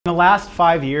In the last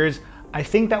 5 years, I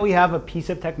think that we have a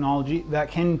piece of technology that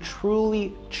can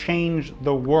truly change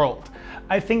the world.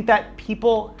 I think that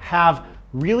people have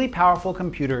really powerful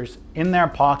computers in their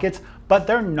pockets, but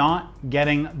they're not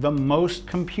getting the most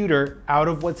computer out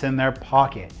of what's in their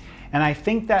pocket. And I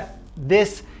think that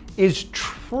this is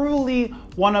truly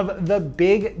one of the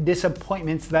big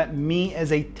disappointments that me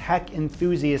as a tech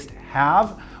enthusiast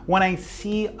have when I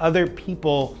see other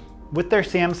people with their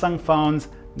Samsung phones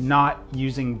not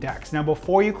using Dex. Now,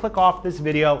 before you click off this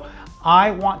video,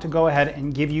 I want to go ahead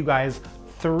and give you guys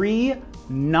 3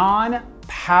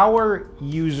 non-power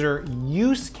user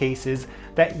use cases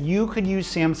that you could use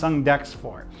Samsung Dex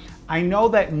for. I know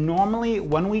that normally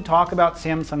when we talk about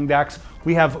Samsung Dex,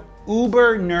 we have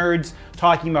uber nerds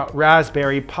talking about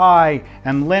Raspberry Pi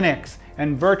and Linux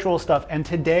and virtual stuff. And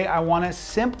today I want to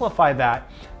simplify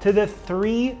that to the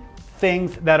 3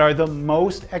 things that are the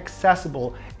most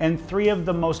accessible and 3 of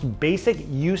the most basic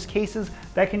use cases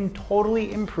that can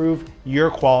totally improve your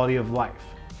quality of life.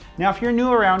 Now, if you're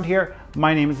new around here,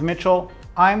 my name is Mitchell.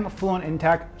 I'm fluent in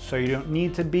tech, so you don't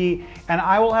need to be, and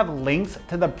I will have links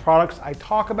to the products I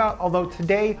talk about, although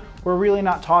today we're really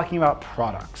not talking about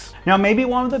products. Now, maybe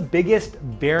one of the biggest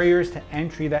barriers to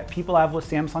entry that people have with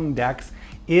Samsung Dex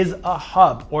is a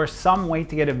hub or some way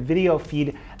to get a video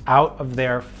feed out of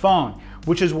their phone,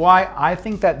 which is why I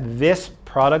think that this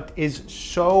product is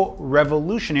so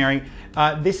revolutionary.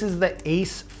 This is the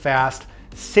Acefast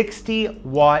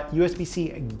 60-watt USB-C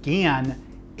GAN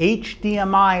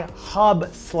HDMI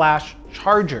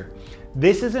hub/charger.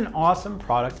 This is an awesome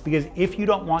product because if you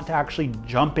don't want to actually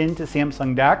jump into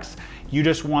Samsung Dex, you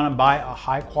just want to buy a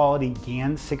high quality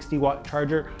GAN 60-watt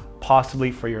charger,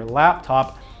 possibly for your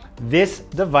laptop, this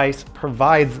device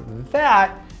provides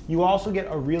that. You also get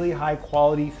a really high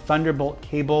quality Thunderbolt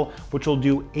cable, which will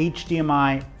do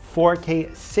HDMI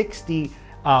 4K 60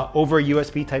 over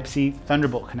USB Type-C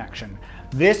Thunderbolt connection.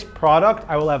 This product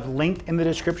I will have linked in the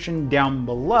description down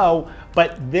below,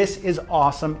 but this is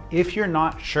awesome if you're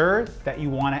not sure that you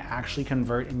want to actually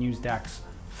convert and use Dex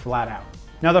flat out.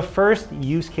 Now, the first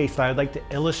use case that I'd like to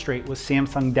illustrate with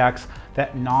Samsung Dex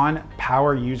that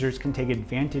non-power users can take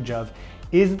advantage of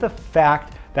is the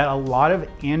fact that a lot of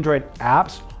Android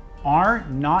apps are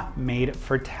not made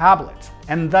for tablets.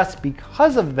 And thus,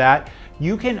 because of that,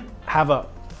 you can have a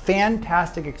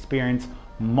fantastic experience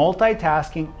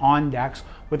multitasking on Dex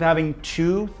with having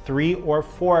 2, 3, or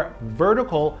 4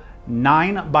 vertical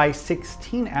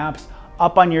 9:16 apps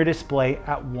up on your display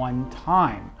at one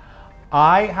time.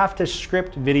 I have to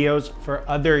script videos for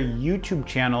other YouTube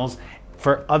channels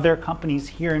for other companies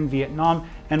here in Vietnam,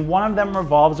 and one of them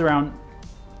revolves around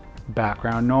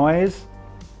background noise.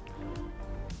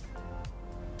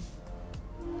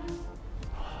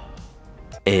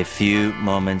 A few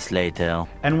moments later.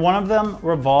 And one of them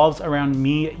revolves around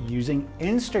me using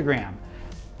Instagram.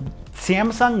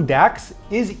 Samsung Dex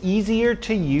is easier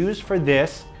to use for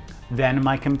this than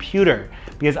my computer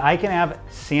because I can have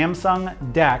Samsung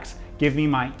Dex give me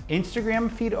my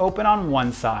Instagram feed open on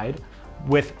one side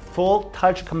with full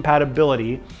touch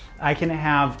compatibility. I can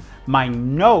have my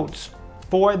notes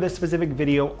for this specific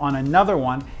video on another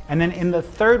one. And then in the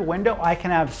third window, I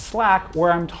can have Slack where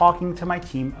I'm talking to my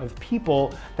team of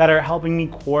people that are helping me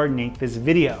coordinate this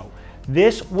video.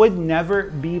 This would never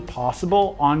be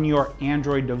possible on your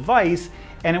Android device,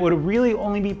 and it would really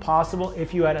only be possible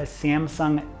if you had a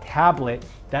Samsung tablet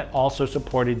that also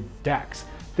supported Dex.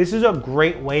 This is a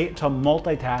great way to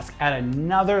multitask at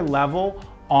another level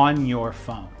on your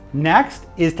phone. Next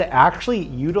is to actually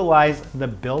utilize the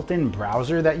built-in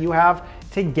browser that you have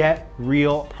to get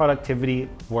real productivity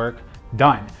work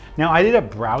done. Now, I did a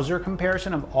browser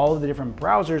comparison of all of the different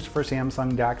browsers for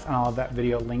Samsung Dex, and I'll have that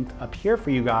video linked up here for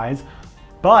you guys.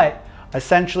 But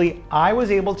essentially, I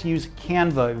was able to use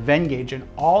Canva, Venngage, and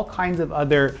all kinds of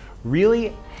other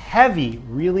really heavy,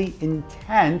 really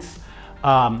intense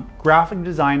graphic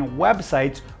design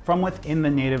websites from within the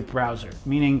native browser.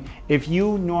 Meaning, if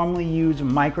you normally use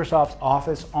Microsoft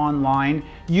Office online,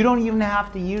 you don't even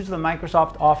have to use the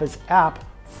Microsoft Office app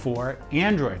for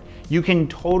Android. You can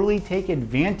totally take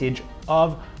advantage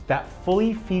of that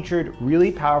fully featured,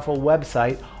 really powerful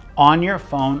website on your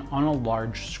phone on a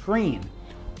large screen.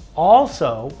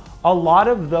 Also, a lot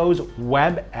of those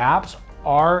web apps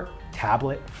are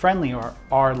tablet friendly or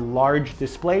are large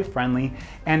display friendly,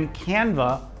 and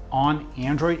Canva on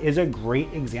Android is a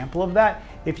great example of that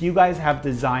if you guys have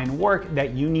design work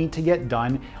that you need to get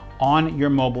done on your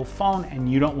mobile phone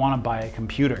and you don't want to buy a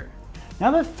computer.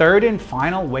 Now, the third and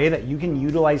final way that you can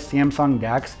utilize Samsung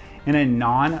Dex in a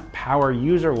non-power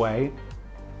user way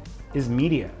is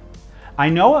media. I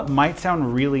know it might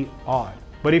sound really odd,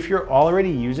 But if you're already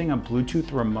using a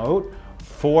Bluetooth remote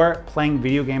for playing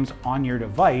video games on your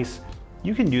device,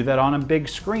 you can do that on a big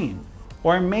screen.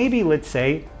 Or maybe let's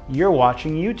say you're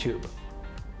watching YouTube.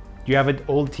 Do you have an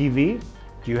old TV?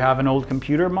 Do you have an old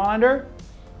computer monitor?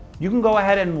 You can go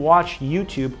ahead and watch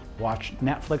YouTube, watch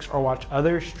Netflix, or watch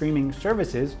other streaming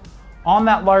services on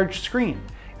that large screen.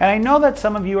 And I know that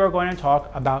some of you are going to talk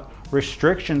about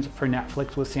restrictions for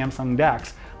Netflix with Samsung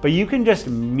Dex, but you can just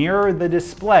mirror the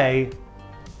display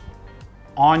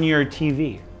on your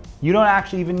TV. You don't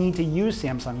actually even need to use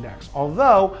Samsung Dex.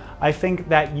 Although I think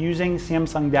that using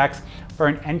Samsung Dex for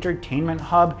an entertainment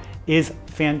hub is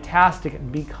fantastic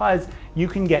because you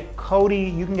can get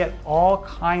Kodi, you can get all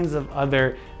kinds of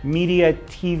other media,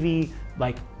 TV,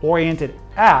 like oriented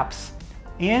apps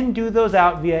and do those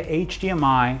out via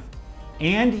HDMI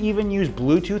and even use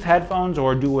Bluetooth headphones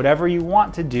or do whatever you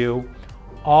want to do,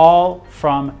 all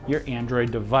from your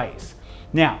Android device.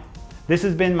 Now, this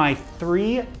has been my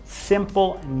 3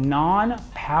 simple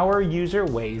non-power user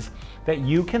ways that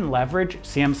you can leverage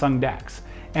Samsung Dex.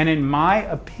 And in my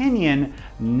opinion,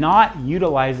 not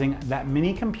utilizing that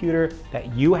mini computer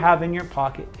that you have in your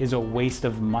pocket is a waste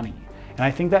of money. And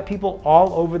I think that people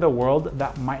all over the world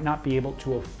that might not be able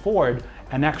to afford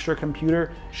an extra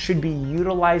computer should be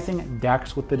utilizing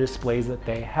Dex with the displays that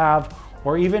they have,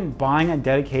 or even buying a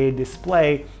dedicated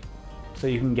display so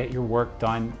you can get your work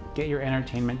done, get your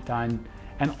entertainment done,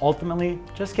 and ultimately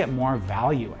just get more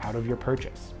value out of your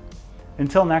purchase.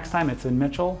 Until next time, it's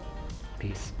Mitchell.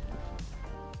 Peace.